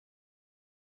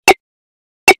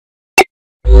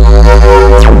Hello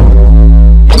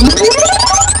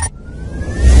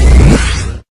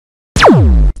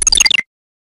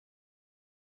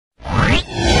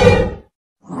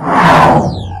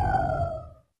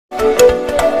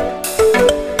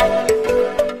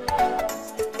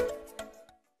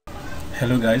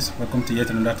guys, welcome to yet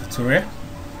another tutorial.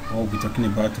 What we'll be talking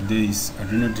about today is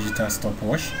Arduino digital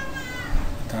stopwatch.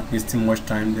 Without wasting much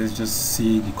time, let's just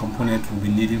see the component we'll be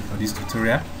needing for this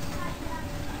tutorial.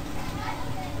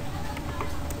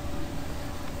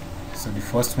 So the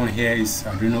first one here is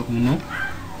Arduino UNO.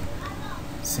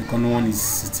 Second one is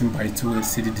 16x2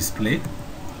 LCD display.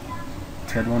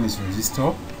 Third one is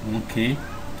resistor 1K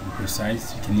to be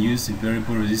precise. You can use a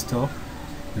variable resistor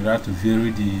in order to vary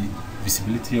the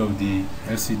visibility of the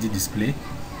LCD display.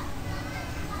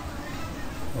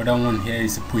 Other one here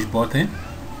is a push button.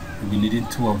 We'll be needing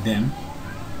two of them.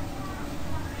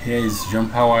 Here is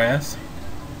jumper wires.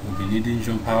 We'll be needing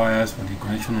jumper wires for the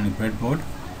connection on the breadboard.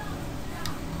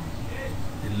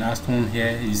 The last one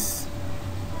here is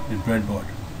the breadboard.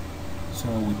 So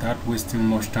without wasting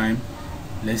much time,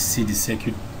 let's see the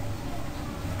circuit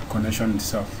connection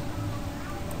itself.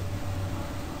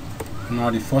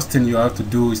 Now the first thing you have to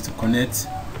do is to connect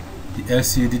the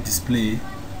LCD display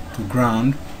to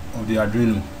ground of the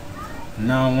Arduino.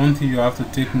 Now one thing you have to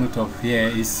take note of here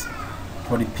is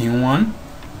for the pin 1,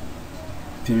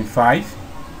 pin 5,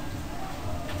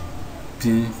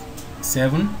 pin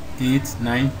 7, 8,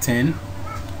 9, 10,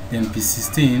 then pin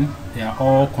 16, they are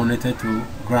all connected to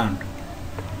ground.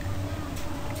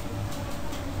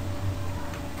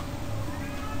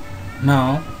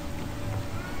 Now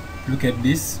look at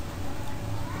this.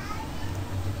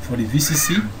 For the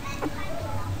VCC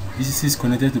is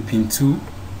connected to pin 2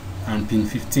 and pin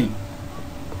 15,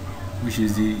 which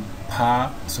is the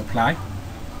power supply.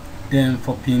 Then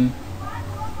for pin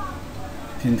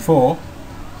 4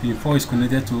 is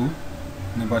connected to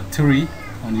number 3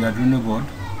 on the Arduino board.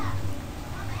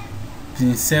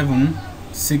 Pin 6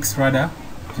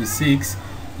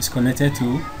 is connected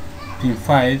to pin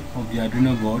 5 of the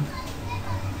Arduino board,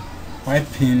 while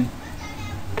pin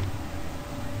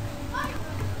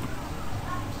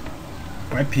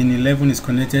 11 is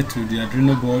connected to the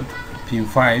Arduino board pin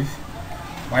 5,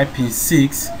 while pin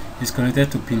 6 is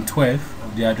connected to pin 12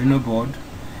 of the Arduino board.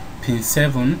 Pin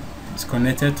 7 is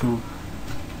connected to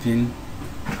pin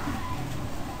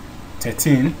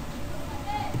 13.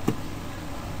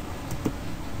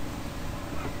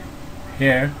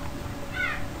 Here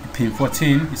pin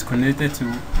 14 is connected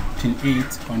to pin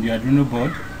 8 on the Arduino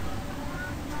board.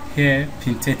 Here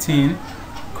pin 13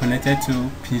 connected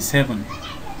to pin 7.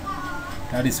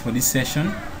 That is for this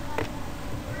session.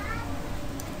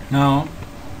 Now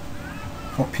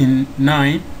for pin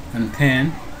 9 and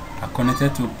 10 are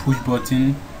connected to push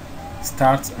button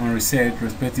start and reset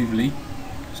respectively.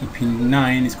 So pin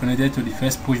 9 is connected to the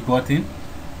first push button,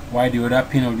 while the other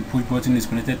pin of the push button is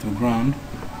connected to ground.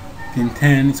 Pin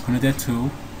 10 is connected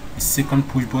to the second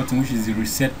push button, which is the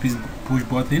reset push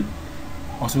button,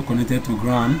 also connected to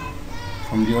ground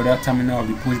from the other terminal of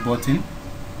the push button.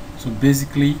 So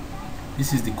basically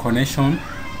this is the connection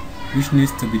which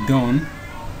needs to be done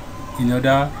in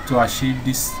order to achieve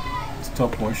this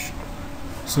stopwatch.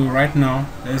 So right now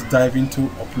let's dive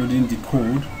into uploading the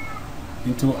code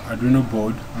into Arduino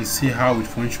board and see how it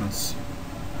functions.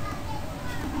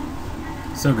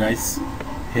 So guys,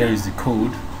 here is the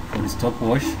code for the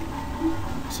stopwatch.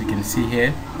 So you can see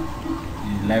here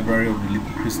the library of the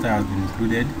liquid crystal has been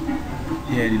included.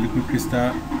 Here the liquid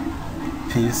crystal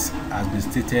pins has been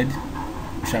stated,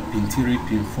 which are pin 3,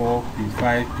 pin 4, pin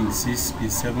 5, pin 6, pin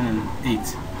 7 and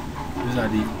 8. These are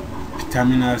the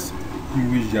terminals in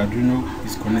which the Arduino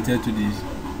is connected to the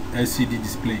LCD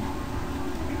display,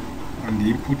 and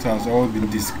the input has all been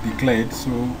declared.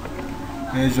 So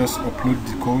let's just upload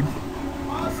the code,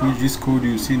 of which this code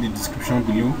you see in the description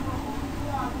below.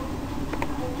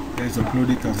 Let's upload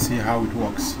it and see how it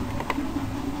works.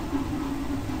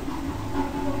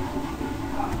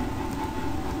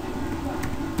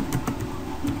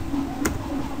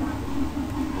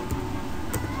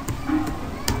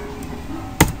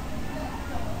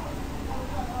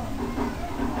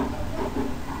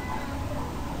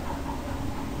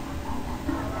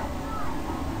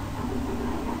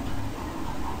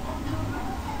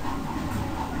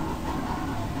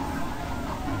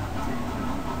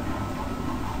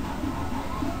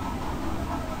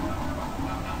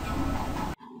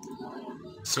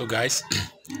 So guys,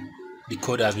 the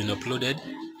code has been uploaded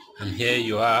and here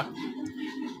you are.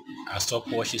 Our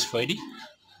stopwatch is ready.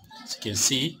 As you can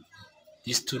see,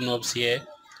 these two knobs here,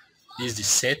 this is the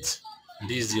set and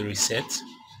this is the reset.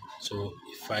 So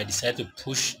if I decide to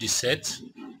push the set,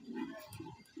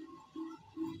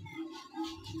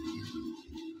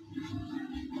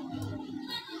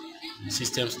 the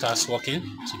system starts working.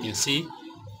 So you can see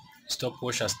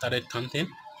stopwatch has started counting.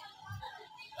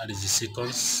 That is the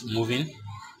seconds moving,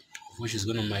 which is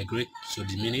going to migrate to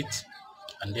the minute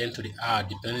and then to the hour,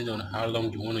 depending on how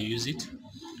long you want to use it,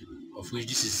 of which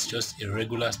this is just a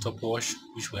regular stopwatch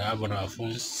which we have on our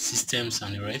phones, systems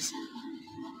and the rest.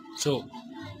 So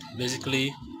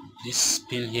basically this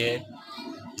pin here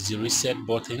is the reset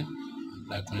button,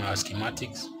 like on our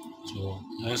schematics. So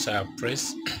once I have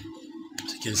pressed,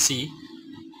 as you can see,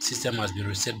 system has been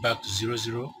reset back to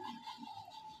 00.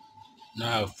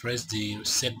 Now I've pressed the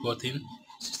reset button,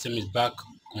 system is back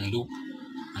on loop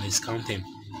and it's counting.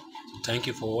 So thank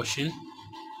you for watching.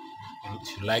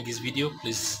 If you like this video,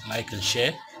 please like and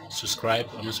share, subscribe,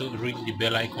 and also ring the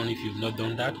bell icon if you've not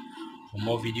done that for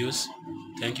more videos.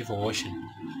 Thank you for watching.